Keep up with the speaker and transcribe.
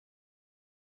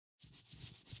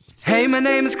Hey, my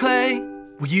name is Clay.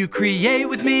 Will you create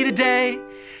with me today?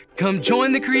 Come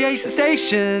join the creation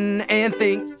station and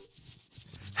think.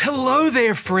 Hello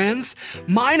there, friends.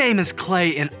 My name is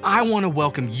Clay, and I want to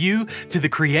welcome you to the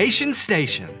Creation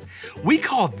Station. We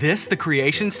call this the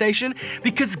Creation Station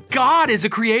because God is a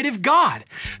creative God.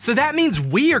 So that means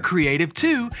we are creative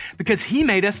too because He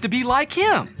made us to be like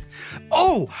Him.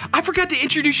 Oh, I forgot to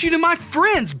introduce you to my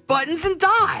friends, Buttons and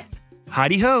Dot.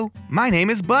 Howdy-ho, my name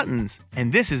is Buttons,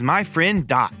 and this is my friend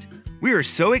Dot. We are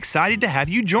so excited to have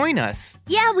you join us.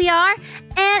 Yeah, we are.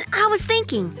 And I was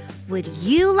thinking, would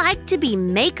you like to be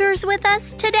makers with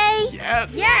us today?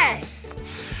 Yes. Yes.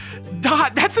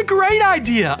 Dot, that's a great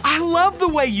idea. I love the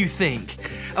way you think.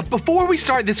 Before we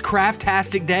start this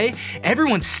craftastic day,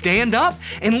 everyone stand up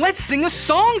and let's sing a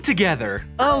song together.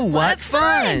 Oh, what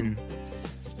fun!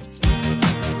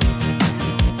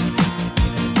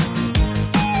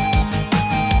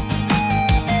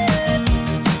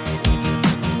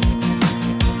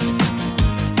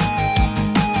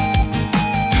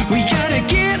 We gotta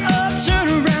get up, turn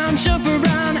around, jump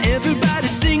around, everybody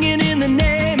singing in the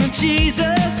name of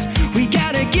Jesus. We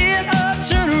gotta get up,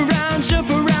 turn around, jump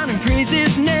around and praise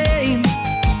His name.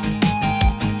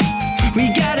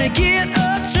 We gotta get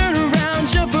up, turn around,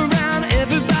 jump around,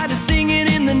 everybody singing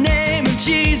in the name of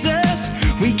Jesus.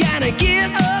 We gotta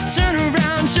get up, turn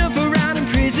around, jump around and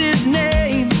praise His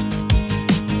name.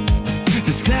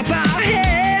 Let's clap our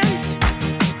hands,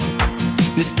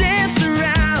 let's dance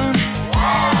around.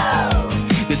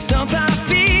 Let's stomp our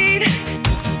feet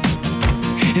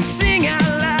and sing out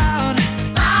loud.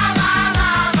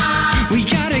 We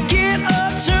gotta get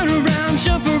up, turn around,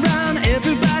 jump around,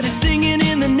 everybody singing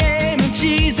in the name of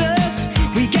Jesus.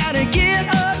 We gotta get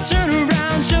up, turn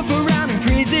around, jump around and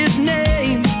praise His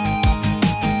name.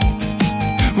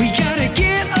 We gotta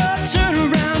get up, turn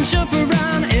around, jump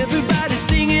around, everybody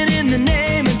singing in the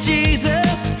name of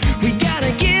Jesus. We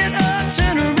gotta get up,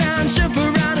 turn around, jump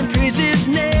around and praise His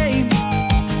name.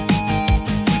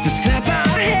 Let's clap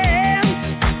our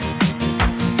hands,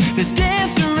 let's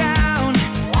dance around.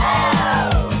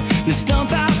 Let's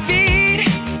stomp our feet,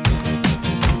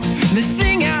 let's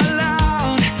sing out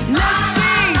loud. Let's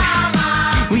sing.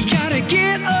 We gotta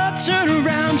get up, turn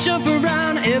around, jump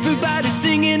around, everybody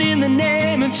singing in the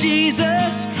name of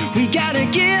Jesus. We gotta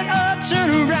get up,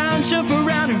 turn around, jump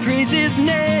around and praise His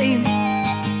name.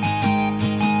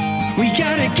 We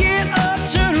gotta get up,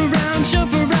 turn around,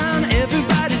 jump around,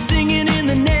 everybody singing in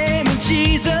the name of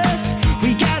Jesus.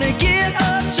 We gotta get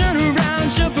up, turn around,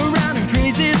 jump around and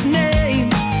praise His name.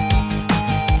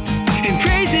 And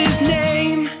praise His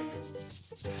name.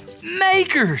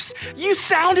 Makers, you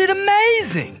sounded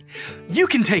amazing. You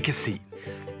can take a seat.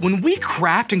 When we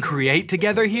craft and create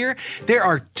together here, there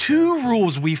are 2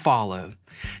 rules we follow.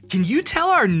 Can you tell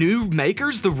our new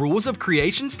makers the rules of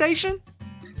Creation Station?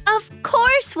 Of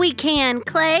course we can,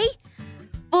 Clay.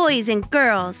 Boys and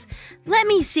girls, let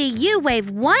me see you wave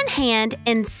one hand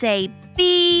and say,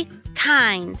 be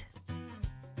kind.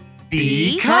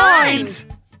 Be kind.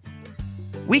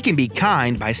 We can be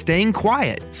kind by staying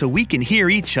quiet so we can hear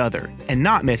each other and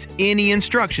not miss any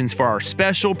instructions for our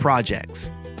special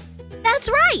projects. That's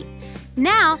right.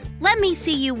 Now, let me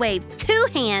see you wave 2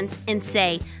 hands and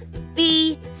say,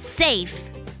 be safe.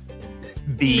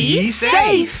 Be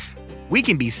safe. We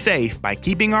can be safe by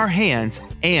keeping our hands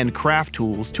and craft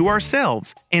tools to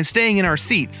ourselves and staying in our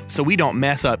seats so we don't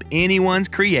mess up anyone's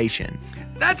creation.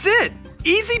 That's it.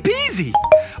 Easy peasy.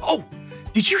 Oh,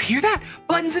 did you hear that,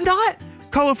 Buttons and Dot?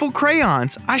 Colorful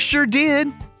crayons, I sure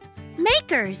did.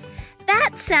 Makers,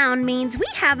 that sound means we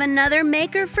have another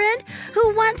maker friend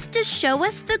who wants to show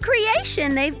us the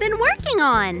creation they've been working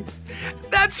on.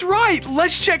 That's right.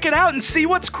 Let's check it out and see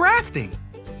what's crafting.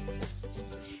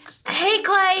 Hey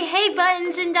Clay, hey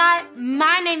Buttons and Dot,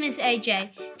 my name is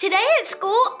AJ. Today at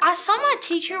school, I saw my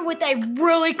teacher with a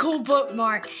really cool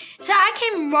bookmark, so I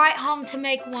came right home to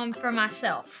make one for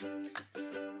myself.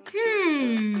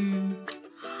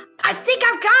 I think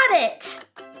I've got it.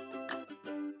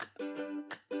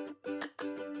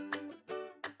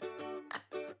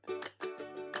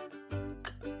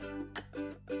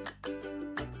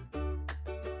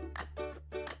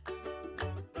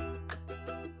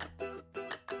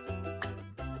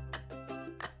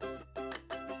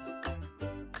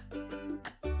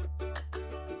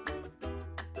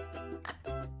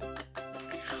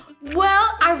 Well,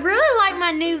 I really like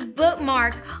my new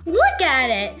bookmark. Look at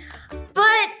it.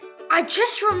 But I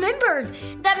just remembered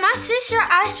that my sister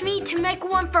asked me to make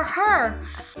one for her.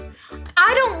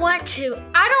 I don't want to.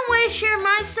 I don't want to share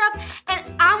my stuff, and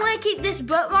I want to keep this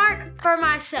bookmark for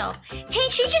myself.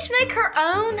 Can't she just make her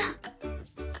own?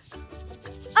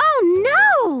 Oh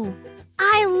no!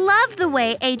 I love the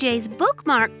way AJ's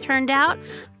bookmark turned out,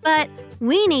 but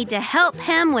we need to help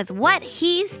him with what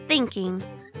he's thinking.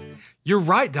 You're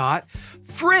right, Dot.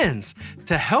 Friends,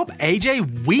 to help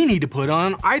AJ, we need to put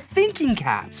on our thinking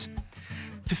caps.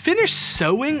 To finish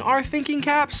sewing our thinking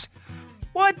caps,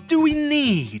 what do we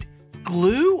need?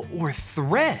 Glue or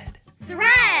thread?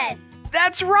 Thread!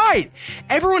 That's right!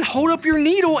 Everyone hold up your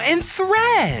needle and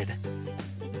thread!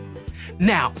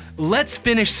 Now, let's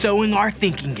finish sewing our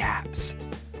thinking caps.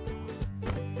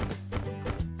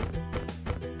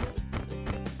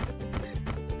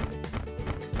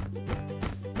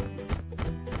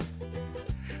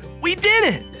 We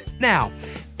did it! Now,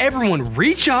 everyone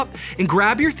reach up and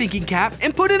grab your thinking cap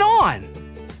and put it on.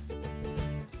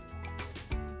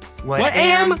 What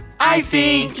am I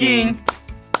thinking?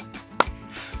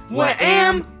 What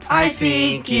am I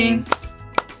thinking?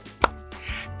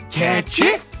 Catch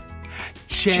it,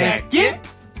 check it,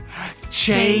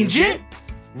 change it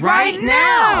right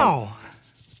now.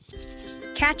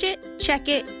 Catch it, check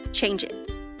it, change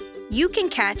it. You can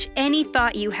catch any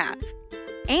thought you have,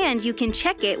 and you can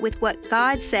check it with what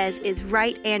God says is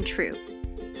right and true.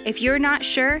 If you're not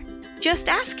sure, just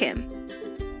ask Him.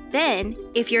 Then,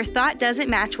 if your thought doesn't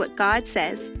match what God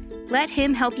says, let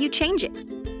Him help you change it.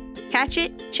 Catch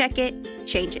it, check it,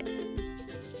 change it.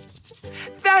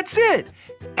 That's it!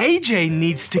 AJ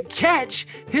needs to catch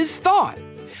his thought.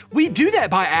 We do that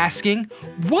by asking,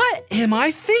 what am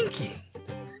I thinking?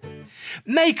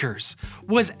 Makers,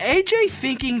 was AJ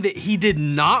thinking that he did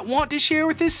not want to share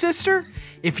with his sister?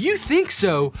 If you think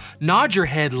so, nod your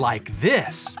head like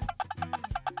this.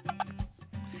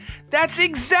 That's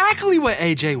exactly what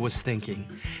AJ was thinking.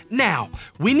 Now,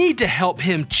 we need to help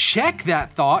him check that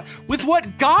thought with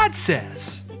what God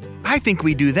says. I think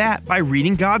we do that by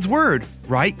reading God's Word.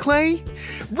 Right, Clay?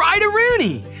 Right,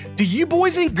 Rooney. Do you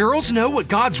boys and girls know what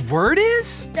God's Word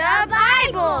is? The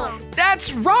Bible!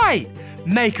 That's right!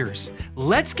 Makers,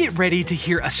 let's get ready to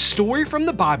hear a story from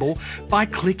the Bible by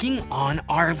clicking on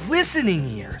our listening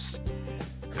ears.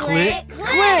 Click,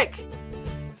 click!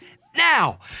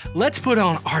 Now, let's put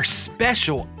on our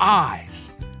special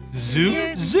eyes.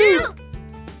 Zoop, zoop!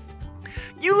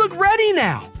 You look ready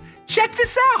now. Check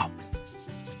this out.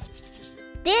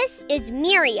 This is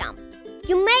Miriam.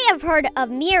 You may have heard of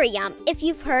Miriam if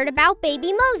you've heard about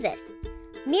baby Moses.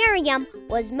 Miriam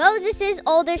was Moses'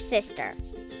 older sister.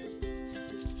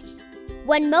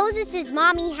 When Moses'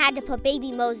 mommy had to put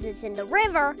baby Moses in the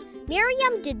river,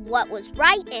 Miriam did what was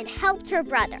right and helped her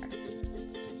brother.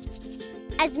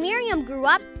 As Miriam grew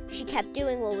up, she kept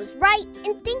doing what was right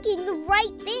and thinking the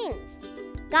right things.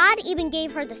 God even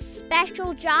gave her the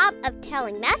special job of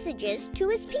telling messages to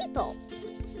His people.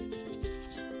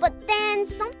 But then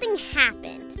something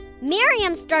happened.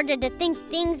 Miriam started to think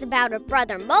things about her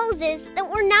brother Moses that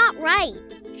were not right.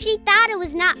 She thought it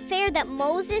was not fair that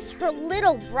Moses, her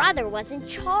little brother, was in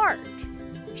charge.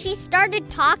 She started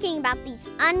talking about these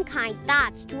unkind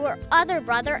thoughts to her other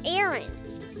brother Aaron.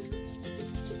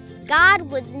 God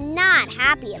was not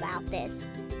happy about this,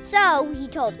 so He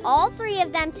told all three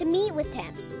of them to meet with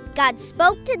Him. God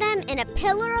spoke to them in a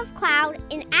pillar of cloud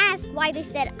and asked why they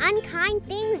said unkind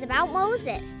things about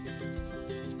Moses.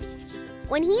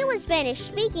 When He was finished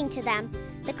speaking to them,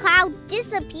 the cloud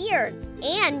disappeared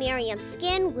and Miriam's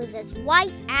skin was as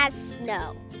white as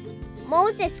snow.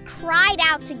 Moses cried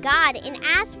out to God and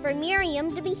asked for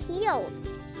Miriam to be healed.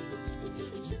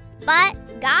 But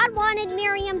God wanted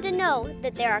Miriam to know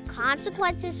that there are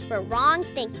consequences for wrong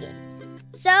thinking.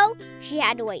 So she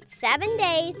had to wait 7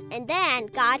 days, and then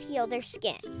God healed her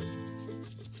skin.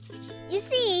 You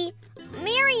see,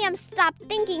 Miriam stopped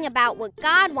thinking about what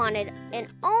God wanted and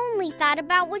only thought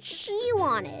about what she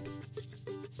wanted.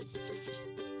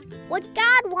 What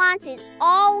God wants is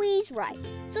always right,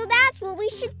 so that's what we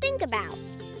should think about.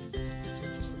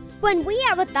 When we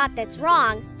have a thought that's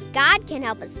wrong, God can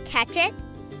help us catch it,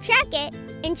 check it,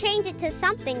 and change it to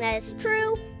something that is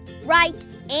true, right,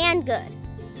 and good.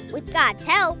 With God's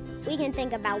help, we can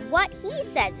think about what He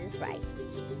says is right.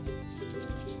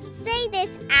 Say this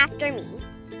after me.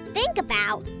 Think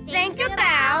about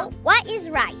what is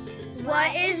right.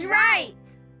 What is right?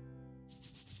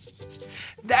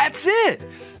 That's it!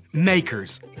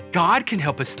 Makers, God can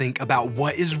help us think about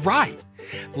what is right.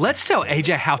 Let's tell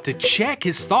AJ how to check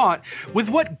his thought with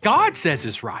what God says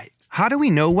is right. How do we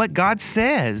know what God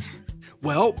says?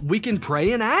 Well, we can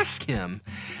pray and ask Him.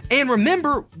 And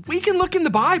remember, we can look in the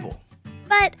Bible.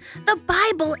 But the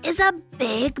Bible is a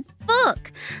big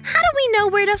book. How do we know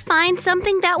where to find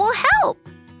something that will help?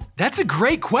 That's a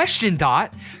great question,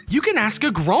 Dot. You can ask a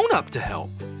grown-up to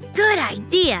help. Good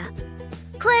idea.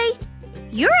 Clay,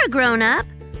 you're a grown-up,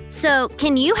 so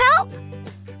can you help?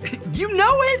 You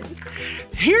know it!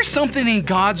 Here's something in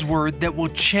God's Word that will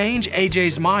change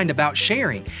AJ's mind about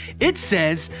sharing. It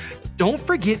says, don't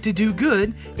forget to do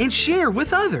good and share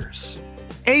with others.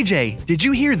 AJ, did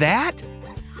you hear that?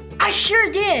 I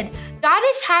sure did. God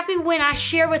is happy when I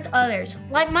share with others,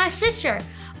 like my sister.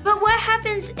 But what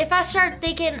happens if I start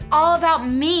thinking all about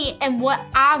me and what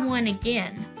I want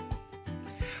again?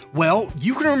 Well,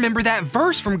 you can remember that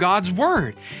verse from God's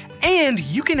Word, and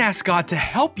you can ask God to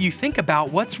help you think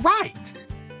about what's right.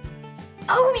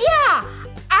 Oh yeah,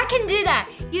 I can do that.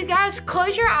 You guys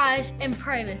close your eyes and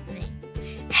pray with me.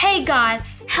 Hey God,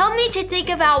 help me to think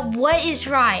about what is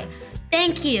right.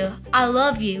 Thank you. I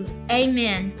love you.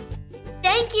 Amen.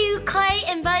 Thank you, Clay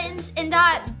and Buttons and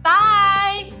Dot.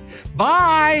 Bye.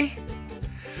 Bye!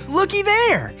 Looky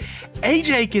there!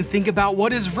 AJ can think about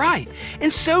what is right,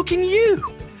 and so can you.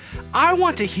 I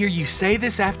want to hear you say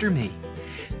this after me.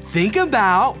 Think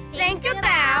about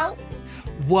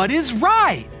what is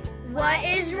right. What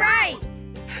is right?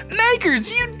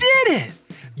 Makers, you did it!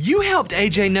 You helped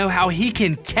AJ know how he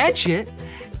can catch it,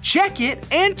 check it,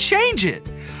 and change it.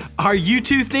 Are you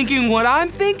two thinking what I'm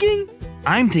thinking?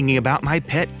 I'm thinking about my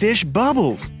pet fish,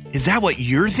 Bubbles. Is that what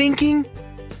you're thinking?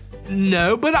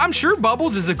 No, but I'm sure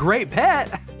Bubbles is a great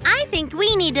pet. I think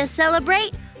we need to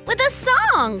celebrate with a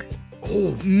song.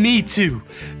 Oh, me too.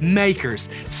 Makers,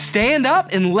 stand up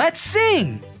and let's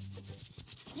sing.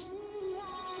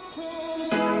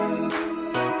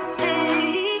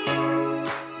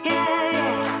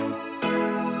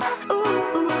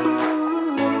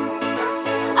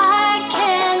 I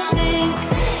can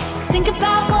think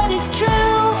about what is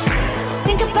true,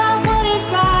 think about what is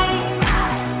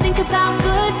right, think about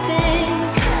good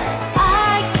things.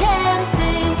 I can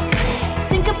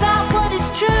think about what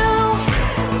is true,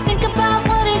 think about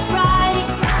what is right,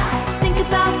 think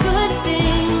about good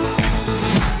things.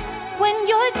 When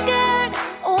you're scared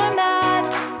or mad,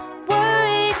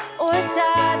 worried or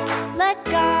sad, let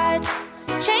God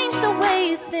change the way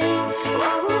you think.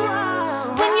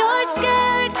 When you're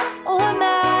scared or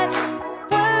mad,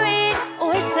 worried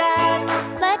or sad,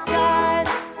 let God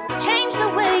change the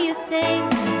way you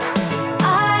think.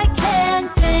 I can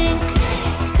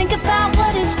think about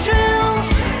what is true,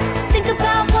 think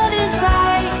about what is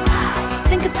right,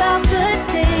 think about good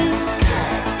things.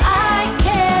 I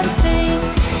can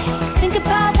think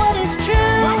about what is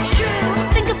true,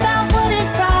 think about what is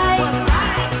right,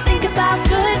 think about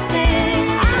good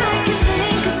things. I can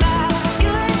think about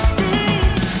good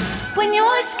things. When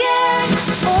you're scared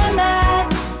or mad,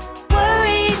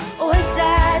 worried or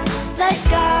sad, let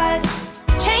God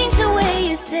change the way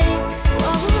you think.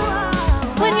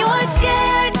 When you're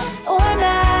scared or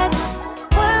mad,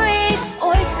 worried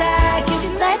or sad,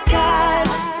 let God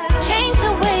change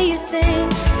the way you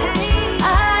think.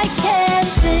 I can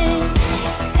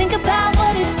think about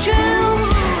what is true,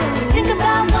 think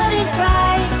about what is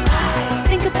right,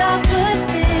 think about good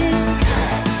things.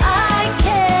 I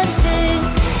can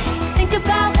think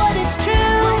about what is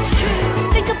true,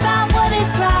 think about what is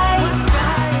right,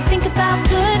 think about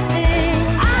good things.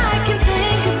 I can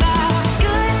think about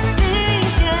good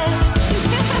things, yeah.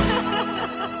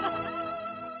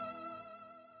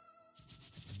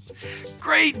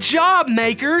 Great job,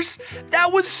 Makers!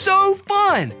 That was so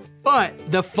fun!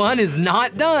 But the fun is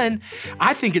not done.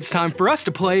 I think it's time for us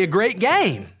to play a great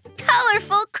game.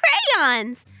 Colorful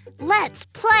crayons. Let's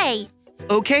play.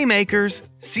 Okay, Makers,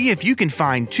 see if you can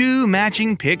find two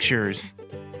matching pictures.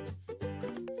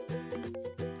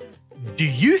 Do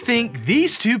you think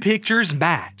these two pictures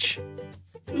match?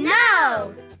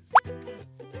 No.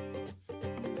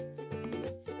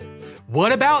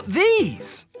 What about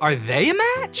these? Are they a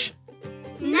match?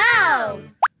 No.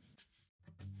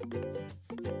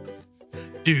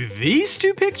 Do these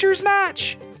two pictures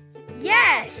match?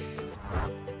 Yes.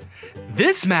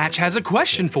 This match has a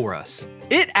question for us.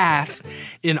 It asks,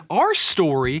 in our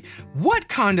story, what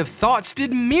kind of thoughts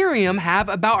did Miriam have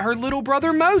about her little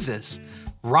brother Moses?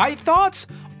 Right thoughts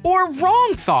or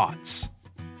wrong thoughts?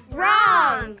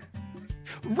 Wrong.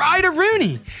 Right,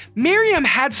 Rooney. Miriam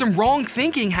had some wrong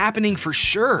thinking happening for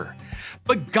sure.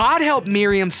 But God helped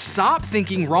Miriam stop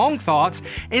thinking wrong thoughts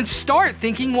and start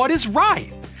thinking what is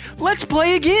right. Let's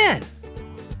play again.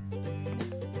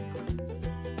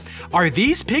 Are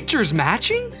these pictures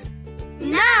matching?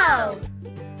 No.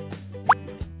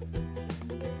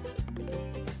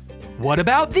 What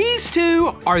about these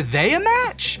two? Are they a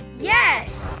match?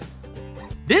 Yes.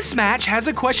 This match has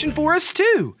a question for us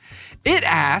too. It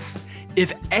asks,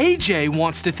 if AJ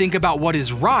wants to think about what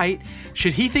is right,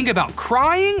 should he think about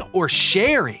crying or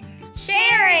sharing?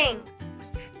 Sharing.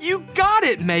 You got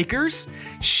it, Makers.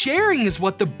 Sharing is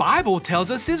what the Bible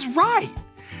tells us is right.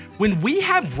 When we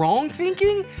have wrong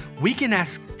thinking, we can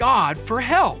ask God for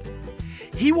help.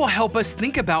 He will help us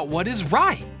think about what is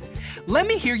right. Let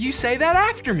me hear you say that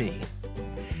after me.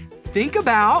 Think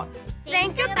about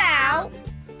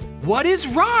what is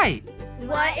right.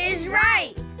 What is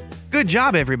right? Good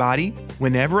job, everybody.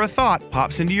 Whenever a thought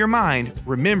pops into your mind,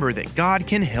 remember that God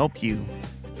can help you.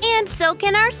 And so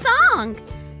can our song.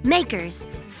 Makers,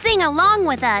 sing along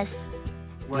with us.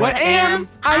 What am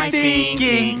I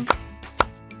thinking?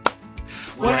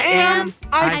 What am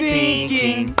I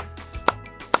thinking?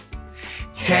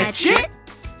 Catch it,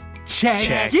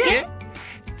 check it,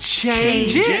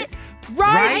 change it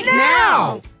right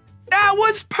now. That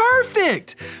was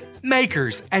perfect.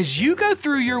 Makers, as you go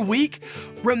through your week,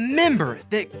 remember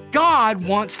that God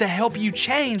wants to help you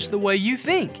change the way you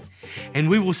think. And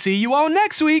we will see you all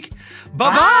next week.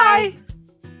 Bye-bye.